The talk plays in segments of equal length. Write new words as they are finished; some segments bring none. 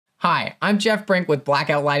Hi, I'm Jeff Brink with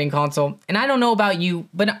Blackout Lighting Console, and I don't know about you,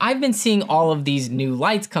 but I've been seeing all of these new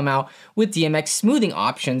lights come out with DMX smoothing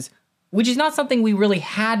options, which is not something we really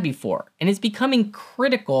had before, and it's becoming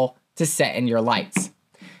critical to set in your lights.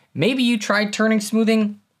 Maybe you tried turning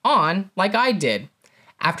smoothing on like I did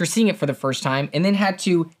after seeing it for the first time and then had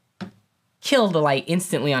to kill the light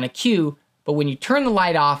instantly on a cue, but when you turn the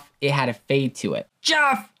light off, it had a fade to it.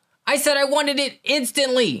 Jeff, I said I wanted it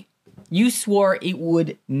instantly. You swore it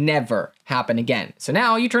would never happen again. So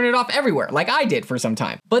now you turn it off everywhere, like I did for some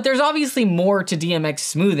time. But there's obviously more to DMX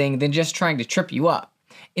smoothing than just trying to trip you up.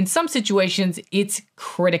 In some situations, it's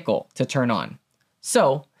critical to turn on.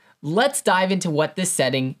 So let's dive into what this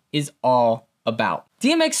setting is all about.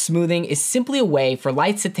 DMX smoothing is simply a way for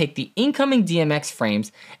lights to take the incoming DMX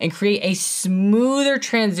frames and create a smoother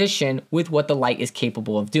transition with what the light is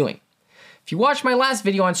capable of doing. If you watched my last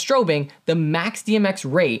video on strobing, the max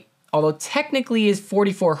DMX rate, although technically is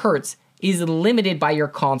 44 Hz, is limited by your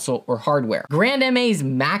console or hardware. Grand MA's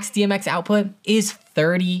max DMX output is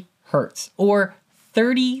 30 Hz, or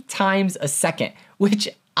 30 times a second, which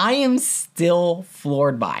I am still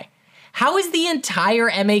floored by. How is the entire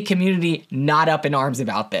MA community not up in arms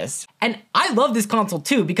about this? And I love this console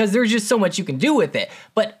too because there's just so much you can do with it.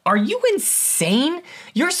 But are you insane?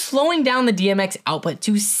 You're slowing down the DMX output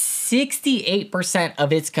to 68%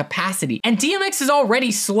 of its capacity. And DMX is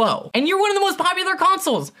already slow. And you're one of the most popular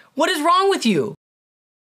consoles. What is wrong with you?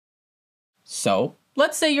 So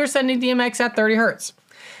let's say you're sending DMX at 30 Hz.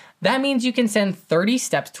 That means you can send 30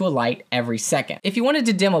 steps to a light every second. If you wanted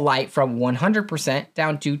to dim a light from 100%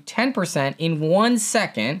 down to 10% in 1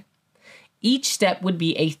 second, each step would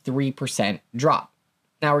be a 3% drop.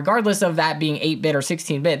 Now, regardless of that being 8-bit or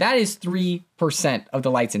 16-bit, that is 3% of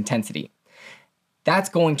the light's intensity. That's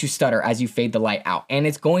going to stutter as you fade the light out, and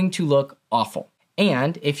it's going to look awful.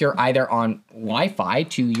 And if you're either on Wi-Fi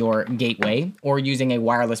to your gateway or using a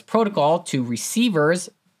wireless protocol to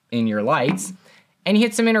receivers in your lights, and you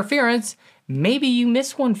hit some interference, maybe you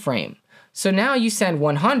miss one frame. So now you send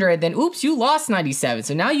 100, then oops, you lost 97.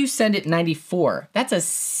 So now you send it 94. That's a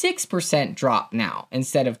 6% drop now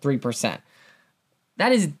instead of 3%.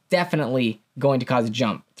 That is definitely going to cause a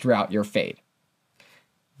jump throughout your fade.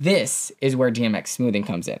 This is where DMX smoothing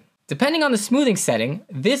comes in. Depending on the smoothing setting,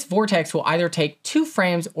 this vortex will either take 2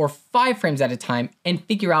 frames or 5 frames at a time and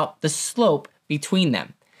figure out the slope between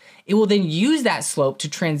them. It will then use that slope to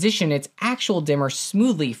transition its actual dimmer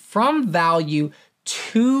smoothly from value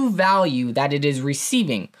to value that it is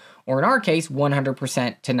receiving, or in our case,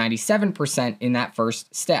 100% to 97% in that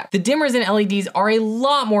first step. The dimmers and LEDs are a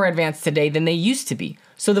lot more advanced today than they used to be,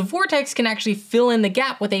 so the vortex can actually fill in the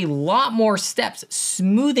gap with a lot more steps,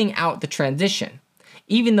 smoothing out the transition,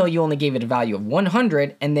 even though you only gave it a value of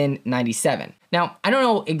 100 and then 97. Now, I don't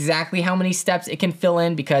know exactly how many steps it can fill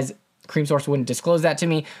in because CreamSource wouldn't disclose that to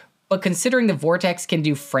me, but considering the vortex can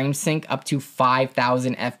do frame sync up to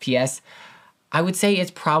 5,000 FPS, I would say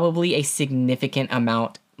it's probably a significant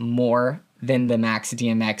amount more than the max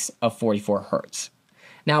DMX of 44 Hz.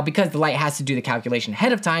 Now, because the light has to do the calculation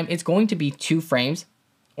ahead of time, it's going to be 2 frames,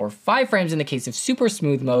 or 5 frames in the case of super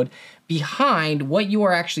smooth mode, behind what you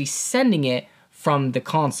are actually sending it from the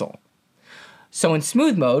console. So in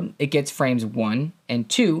smooth mode, it gets frames 1 and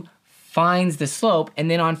 2, finds the slope, and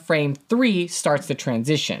then on frame 3 starts the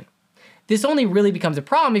transition. This only really becomes a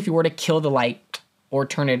problem if you were to kill the light or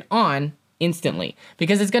turn it on instantly,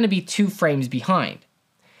 because it's gonna be 2 frames behind.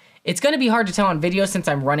 It's gonna be hard to tell on video since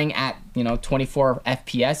I'm running at 24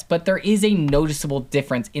 FPS, but there is a noticeable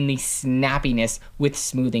difference in the snappiness with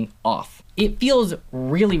smoothing off. It feels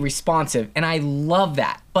really responsive, and I love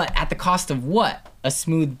that, but at the cost of what? A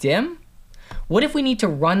smooth dim? What if we need to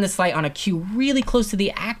run this light on a cue really close to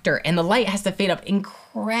the actor and the light has to fade up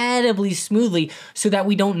incredibly smoothly so that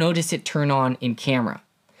we don't notice it turn on in camera?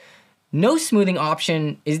 No smoothing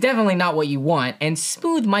option is definitely not what you want, and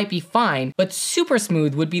smooth might be fine, but super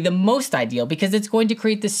smooth would be the most ideal because it's going to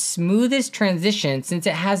create the smoothest transition since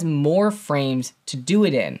it has more frames to do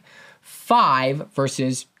it in, 5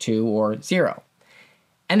 versus 2 or 0.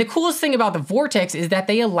 And the coolest thing about the Vortex is that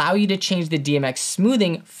they allow you to change the DMX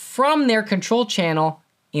smoothing from their control channel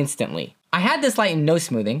instantly. I had this light in no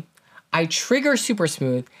smoothing, I trigger super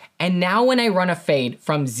smooth, and now when I run a fade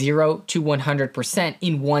from 0 to 100%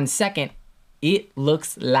 in 1 second, it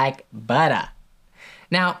looks like butter.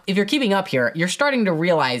 Now, if you're keeping up here, you're starting to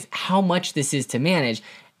realize how much this is to manage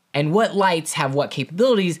and what lights have what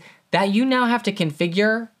capabilities that you now have to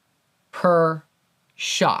configure per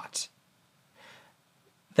shot.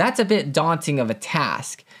 That's a bit daunting of a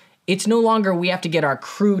task. It's no longer we have to get our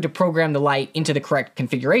crew to program the light into the correct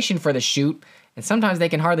configuration for the shoot, and sometimes they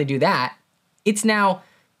can hardly do that. It's now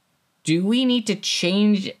do we need to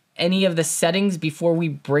change any of the settings before we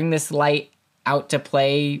bring this light out to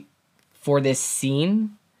play for this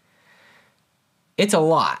scene? It's a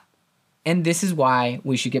lot. And this is why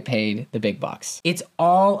we should get paid the big bucks. It's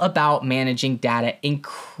all about managing data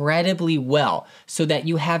incredibly well so that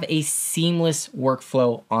you have a seamless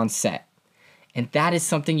workflow on set. And that is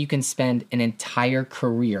something you can spend an entire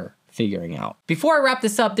career figuring out. Before I wrap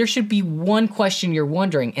this up, there should be one question you're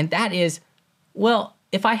wondering, and that is, well,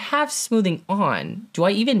 if I have smoothing on, do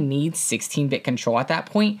I even need 16-bit control at that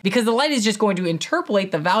point? Because the light is just going to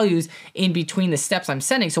interpolate the values in between the steps I'm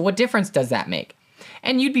sending, so what difference does that make?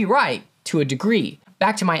 And you'd be right, to a degree.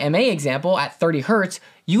 Back to my MA example, at 30 Hertz,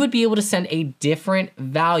 you would be able to send a different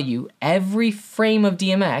value every frame of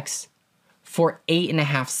DMX for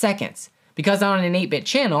 8.5 seconds. Because on an 8-bit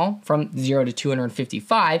channel, from 0 to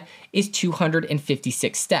 255 is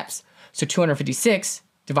 256 steps. So 256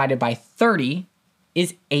 divided by 30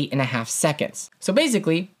 is 8.5 seconds. So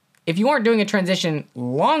basically, if you aren't doing a transition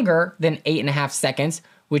longer than 8.5 seconds,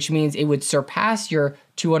 which means it would surpass your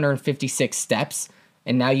 256 steps,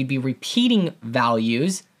 and now you'd be repeating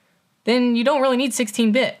values, then you don't really need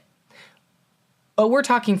 16-bit. But we're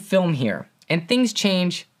talking film here, and things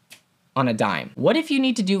change on a dime. What if you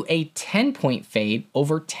need to do a 10-point fade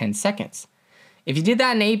over 10 seconds? If you did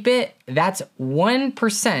that in 8-bit, that's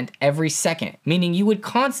 1% every second, meaning you would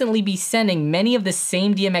constantly be sending many of the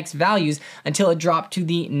same DMX values until it dropped to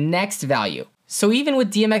the next value. So even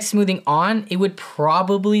with DMX smoothing on, it would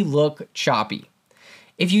probably look choppy.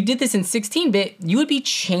 If you did this in 16-bit, you would be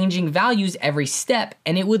changing values every step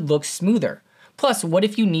and it would look smoother. Plus, what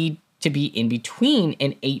if you need to be in between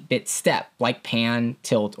an 8-bit step, like pan,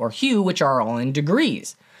 tilt, or hue, which are all in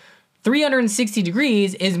degrees? 360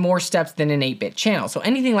 degrees is more steps than an 8-bit channel, so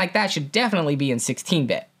anything like that should definitely be in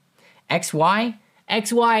 16-bit. XY?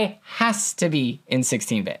 XY has to be in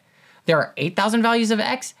 16-bit. There are 8,000 values of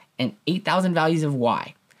X and 8,000 values of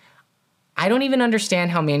Y. I don't even understand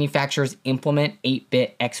how manufacturers implement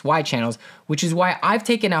 8-bit XY channels, which is why I've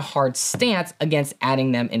taken a hard stance against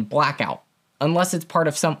adding them in Blackout, unless it's part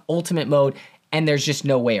of some ultimate mode and there's just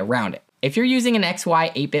no way around it. If you're using an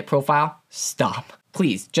XY 8-bit profile, stop.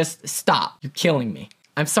 Please, just stop. You're killing me.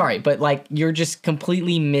 I'm sorry, but like, you're just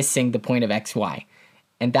completely missing the point of XY.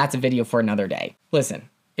 And that's a video for another day. Listen,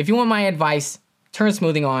 if you want my advice, turn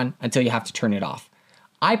smoothing on until you have to turn it off.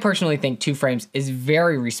 I personally think 2 frames is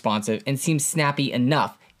very responsive and seems snappy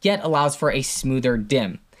enough, yet allows for a smoother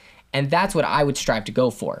dim. And that's what I would strive to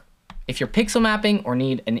go for. If you're pixel mapping or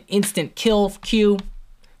need an instant kill cue,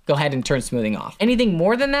 go ahead and turn smoothing off. Anything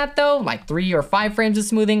more than that though, like 3 or 5 frames of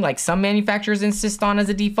smoothing, like some manufacturers insist on as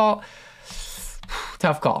a default,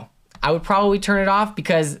 tough call. I would probably turn it off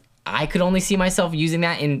because I could only see myself using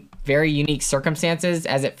that in very unique circumstances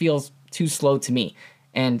as it feels too slow to me.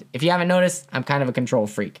 And if you haven't noticed, I'm kind of a control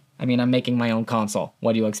freak. I mean, I'm making my own console.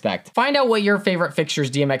 What do you expect? Find out what your favorite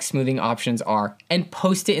fixtures DMX smoothing options are and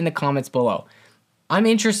post it in the comments below. I'm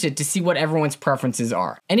interested to see what everyone's preferences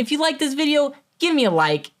are. And if you like this video, give me a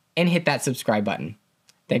like and hit that subscribe button.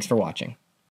 Thanks for watching.